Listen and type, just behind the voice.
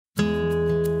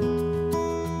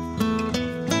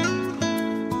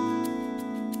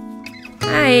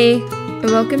Hi, and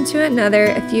welcome to another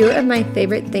A Few of My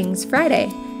Favorite Things Friday.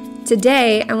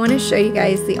 Today, I want to show you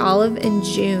guys the Olive and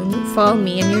June Fall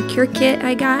Me and Your Cure kit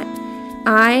I got.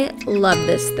 I love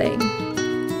this thing.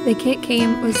 The kit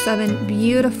came with 7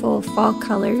 beautiful fall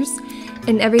colors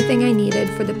and everything I needed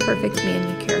for the perfect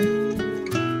manicure.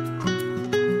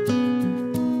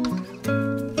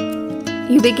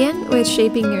 You begin with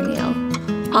shaping your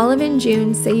nail. Olive and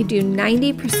June say you do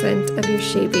 90% of your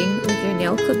shaping with your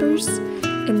nail clippers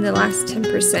and the last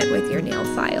 10% with your nail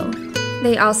file.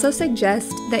 They also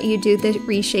suggest that you do the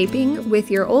reshaping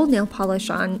with your old nail polish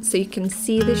on so you can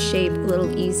see the shape a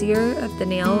little easier of the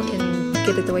nail and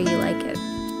get it the way you like it.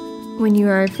 When you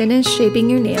are finished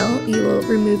shaping your nail, you will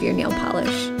remove your nail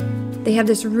polish. They have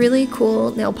this really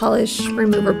cool nail polish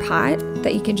remover pot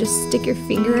that you can just stick your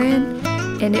finger in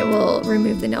and it will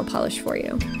remove the nail polish for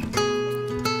you.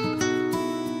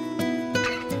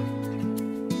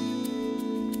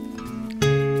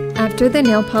 After the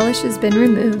nail polish has been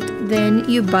removed, then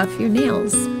you buff your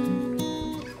nails.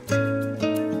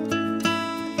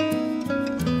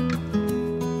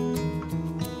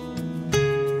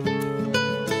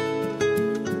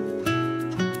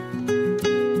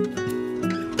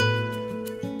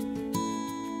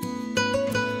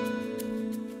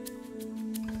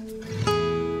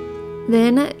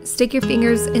 Then stick your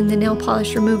fingers in the nail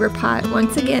polish remover pot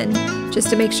once again, just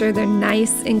to make sure they're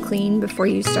nice and clean before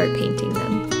you start painting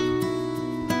them.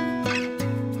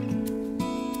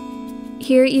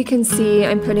 Here you can see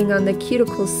I'm putting on the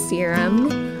cuticle serum.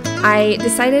 I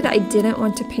decided I didn't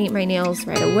want to paint my nails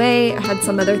right away. I had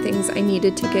some other things I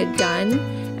needed to get done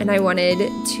and I wanted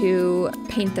to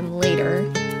paint them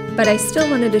later. But I still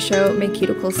wanted to show my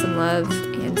cuticles some love,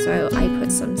 and so I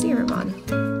put some serum on.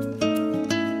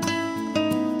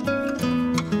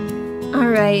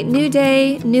 Alright, new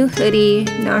day, new hoodie.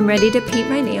 Now I'm ready to paint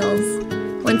my nails.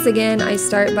 Once again, I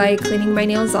start by cleaning my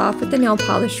nails off with the nail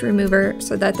polish remover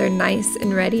so that they're nice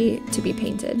and ready to be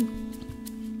painted.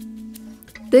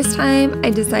 This time, I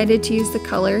decided to use the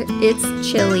color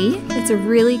It's Chilly. It's a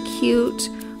really cute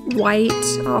white,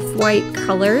 off-white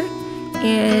color,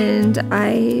 and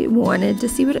I wanted to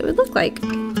see what it would look like.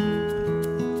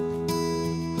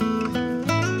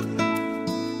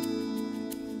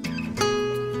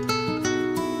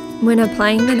 When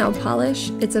applying the nail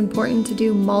polish, it's important to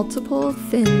do multiple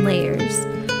thin layers.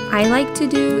 I like to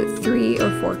do 3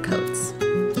 or 4 coats.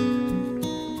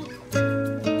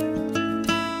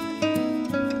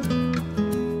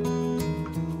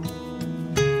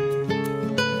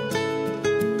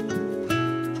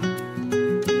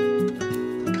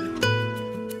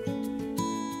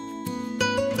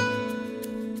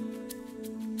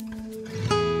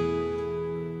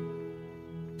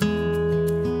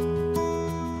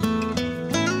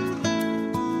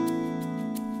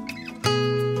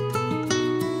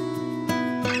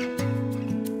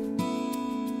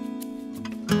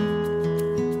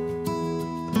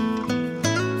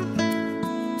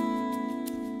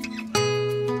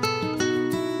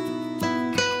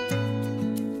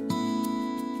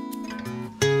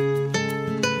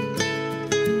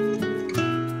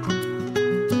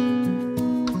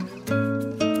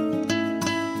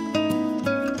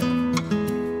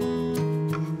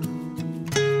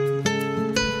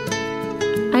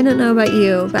 I don't know about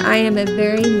you, but I am a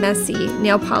very messy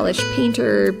nail polish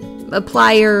painter,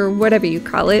 applier, whatever you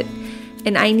call it,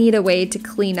 and I need a way to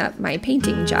clean up my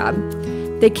painting job.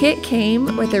 The kit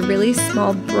came with a really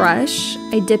small brush.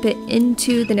 I dip it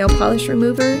into the nail polish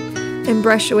remover and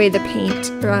brush away the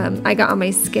paint I got on my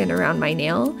skin around my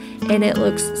nail, and it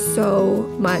looks so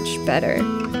much better.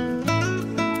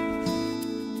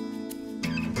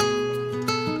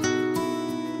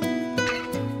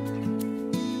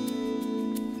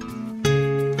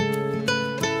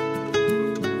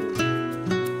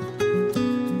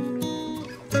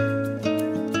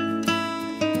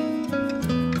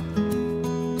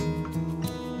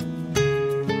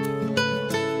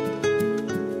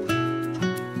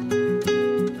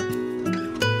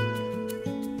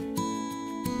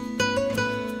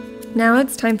 Now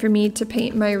it's time for me to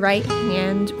paint my right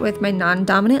hand with my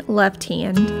non-dominant left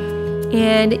hand,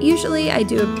 and usually I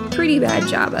do a pretty bad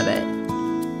job of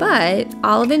it. But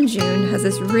Olive and June has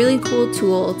this really cool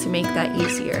tool to make that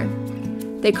easier.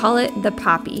 They call it the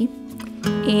Poppy,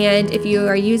 and if you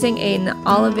are using an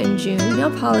Olive and June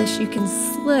nail polish, you can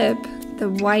slip the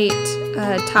white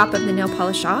top of the nail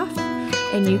polish off,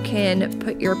 and you can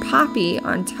put your Poppy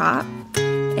on top,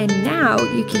 and now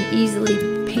you can easily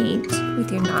paint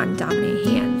with your non-dominant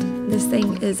hand. This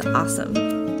thing is awesome.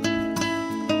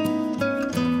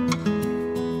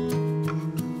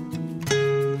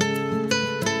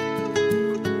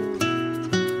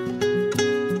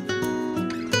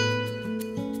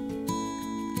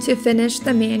 To finish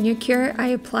the manicure, I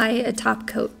apply a top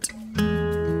coat.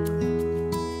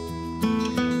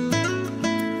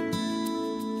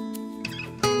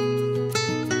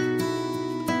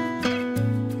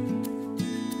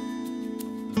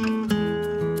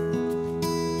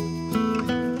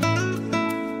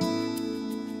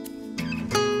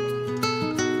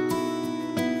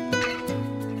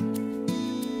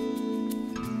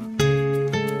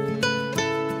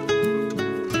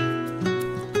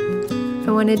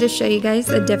 I wanted to show you guys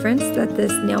the difference that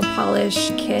this nail polish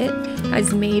kit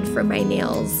has made for my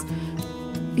nails.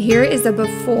 Here is a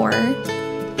before,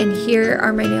 and here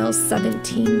are my nails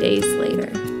 17 days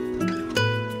later.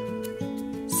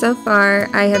 So far,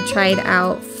 I have tried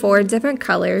out 4 different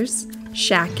colors: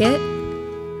 Shacket,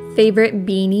 Favorite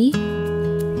Beanie,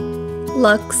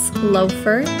 Luxe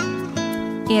Loafer,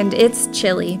 and It's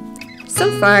Chilly. So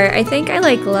far, I think I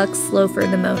like Luxe Loafer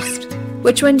the most.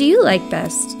 Which one do you like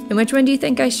best? And which one do you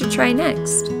think I should try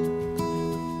next?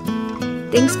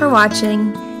 Thanks for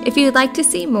watching. If you'd like to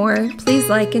see more, please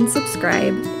like and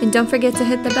subscribe. And don't forget to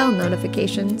hit the bell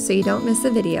notification so you don't miss a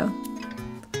video.